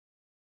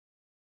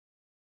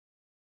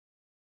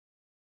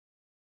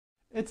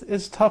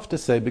It's tough to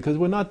say because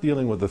we're not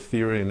dealing with a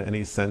theory in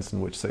any sense in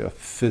which, say, a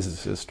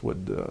physicist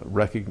would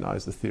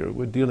recognize the theory.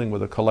 We're dealing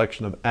with a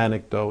collection of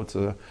anecdotes,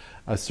 a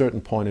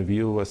certain point of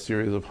view, a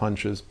series of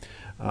hunches.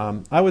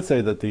 I would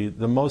say that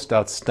the most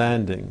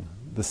outstanding,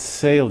 the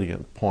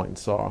salient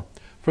points are,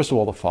 first of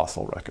all, the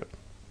fossil record,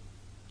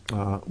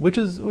 which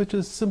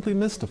is simply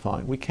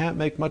mystifying. We can't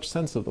make much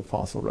sense of the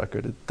fossil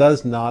record. It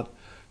does not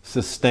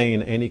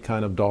sustain any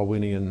kind of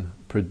Darwinian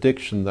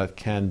prediction that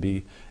can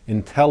be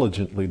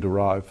intelligently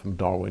derived from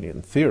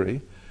Darwinian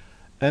theory,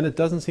 and it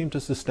doesn't seem to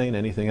sustain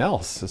anything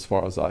else as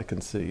far as I can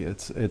see.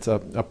 It's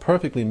a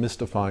perfectly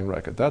mystifying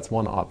record. That's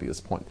one obvious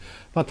point.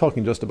 I'm not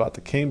talking just about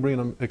the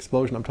Cambrian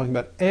explosion, I'm talking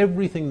about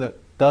everything that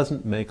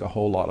doesn't make a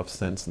whole lot of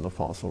sense in the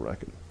fossil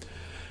record.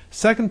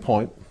 Second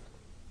point,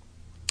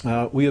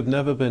 we have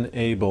never been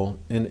able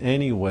in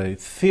any way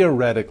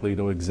theoretically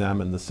to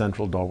examine the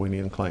central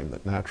Darwinian claim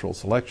that natural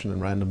selection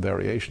and random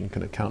variation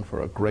can account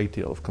for a great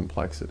deal of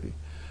complexity.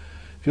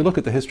 If you look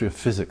at the history of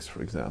physics,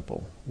 for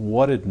example,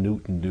 what did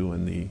Newton do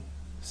in the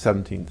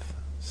 17th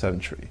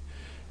century?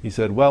 He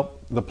said, well,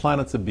 the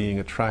planets are being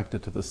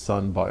attracted to the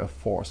sun by a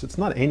force. It's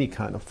not any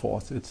kind of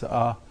force, it's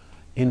a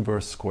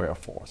inverse square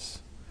force.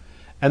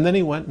 And then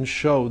he went and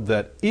showed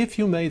that if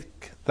you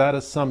make that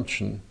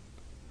assumption,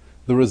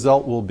 the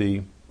result will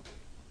be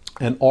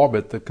an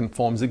orbit that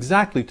conforms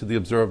exactly to the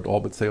observed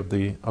orbit, say, of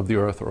the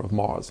Earth or of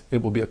Mars.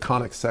 It will be a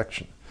conic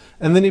section.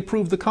 And then he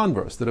proved the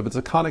converse, that if it's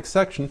a conic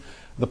section,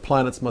 the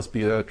planets must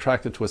be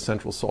attracted to a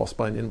central source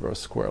by an inverse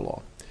square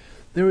law.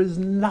 There is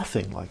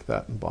nothing like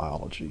that in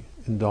biology,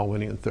 in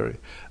Darwinian theory.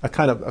 A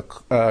kind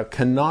of a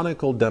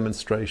canonical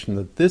demonstration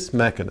that this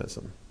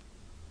mechanism,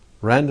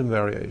 random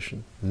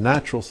variation,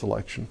 natural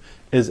selection,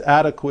 is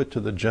adequate to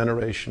the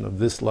generation of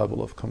this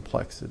level of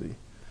complexity.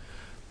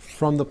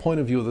 From the point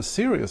of view of the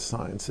serious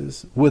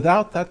sciences,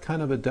 without that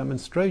kind of a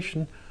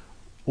demonstration,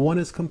 one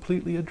is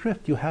completely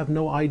adrift. You have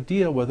no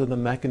idea whether the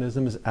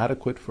mechanism is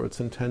adequate for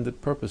its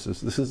intended purposes.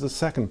 This is the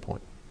second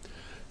point.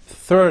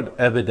 Third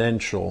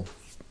evidential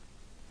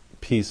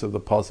piece of the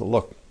puzzle.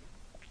 Look,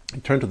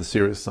 you turn to the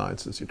serious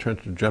sciences, you turn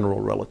to general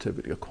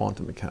relativity or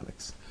quantum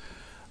mechanics.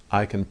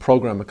 I can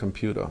program a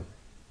computer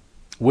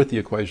with the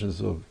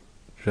equations of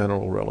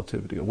general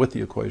relativity or with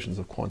the equations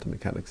of quantum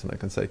mechanics, and I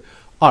can say,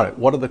 all right,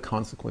 what are the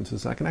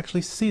consequences? I can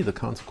actually see the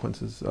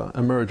consequences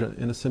emerge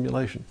in a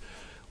simulation.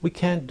 We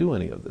can't do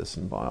any of this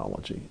in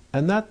biology.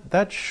 And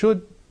that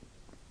should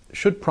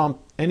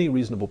prompt any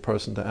reasonable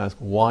person to ask,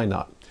 why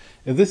not?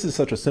 If this is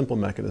such a simple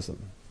mechanism,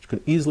 which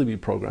could easily be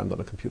programmed on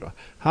a computer,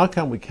 how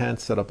come we can't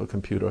set up a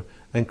computer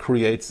and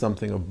create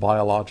something of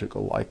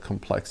biological-like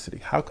complexity?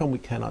 How come we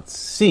cannot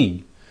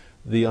see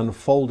the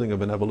unfolding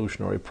of an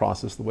evolutionary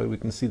process the way we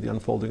can see the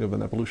unfolding of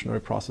an evolutionary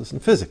process in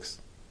physics?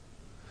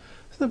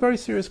 This is a very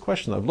serious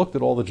question. I've looked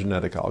at all the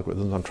genetic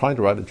algorithms. I'm trying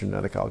to write a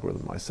genetic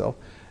algorithm myself.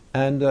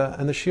 And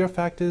the sheer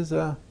fact is,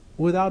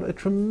 without a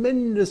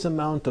tremendous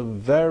amount of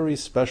very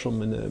special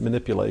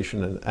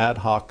manipulation and ad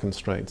hoc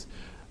constraints,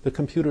 the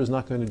computer is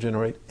not going to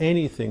generate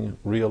anything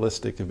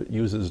realistic if it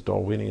uses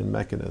Darwinian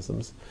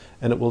mechanisms,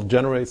 and it will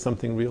generate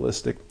something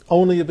realistic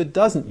only if it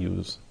doesn't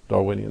use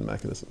Darwinian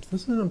mechanisms.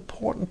 This is an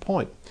important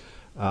point.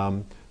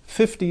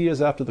 50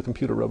 years after the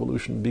computer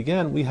revolution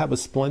began, we have a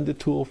splendid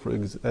tool for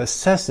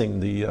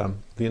assessing the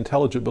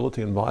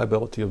intelligibility and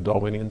viability of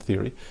Darwinian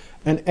theory.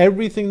 And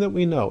everything that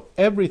we know,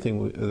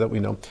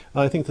 and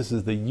I think this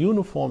is the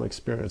uniform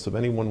experience of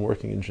anyone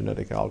working in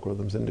genetic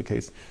algorithms,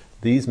 indicates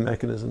these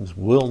mechanisms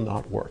will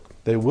not work.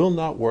 They will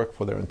not work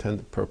for their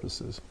intended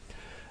purposes.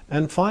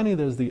 And finally,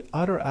 there's the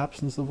utter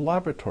absence of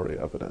laboratory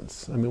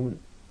evidence. I mean,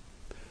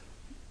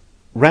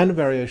 random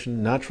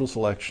variation, natural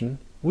selection,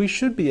 we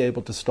should be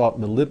able to start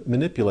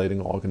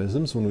manipulating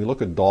organisms. When we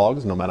look at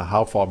dogs, no matter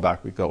how far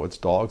back we go, it's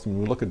dogs. When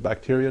we look at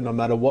bacteria, no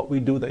matter what we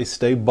do, they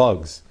stay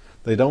bugs.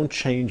 They don't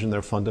change in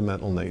their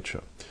fundamental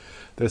nature.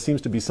 There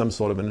seems to be some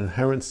sort of an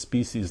inherent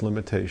species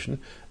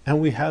limitation,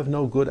 and we have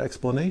no good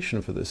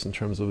explanation for this in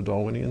terms of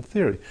Darwinian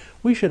theory.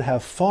 We should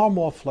have far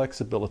more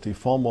flexibility,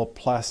 far more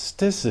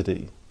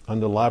plasticity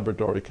under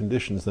laboratory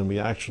conditions than we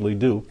actually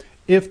do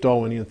if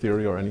Darwinian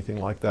theory or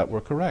anything like that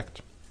were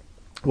correct.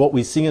 What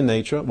we see in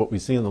nature, what we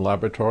see in the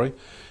laboratory,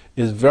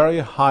 is very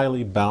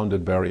highly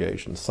bounded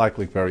variation,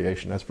 cyclic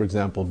variation, as for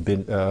example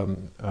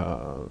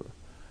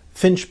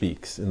finch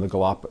beaks in the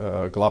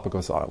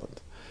Galapagos Island.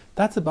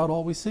 That's about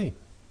all we see.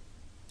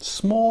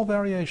 Small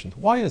variations.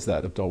 Why is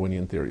that if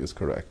Darwinian theory is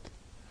correct?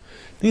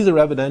 These are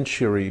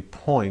evidentiary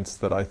points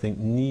that I think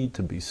need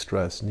to be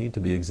stressed, need to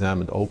be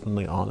examined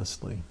openly,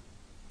 honestly.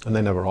 And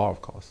they never are,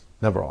 of course.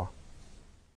 Never are.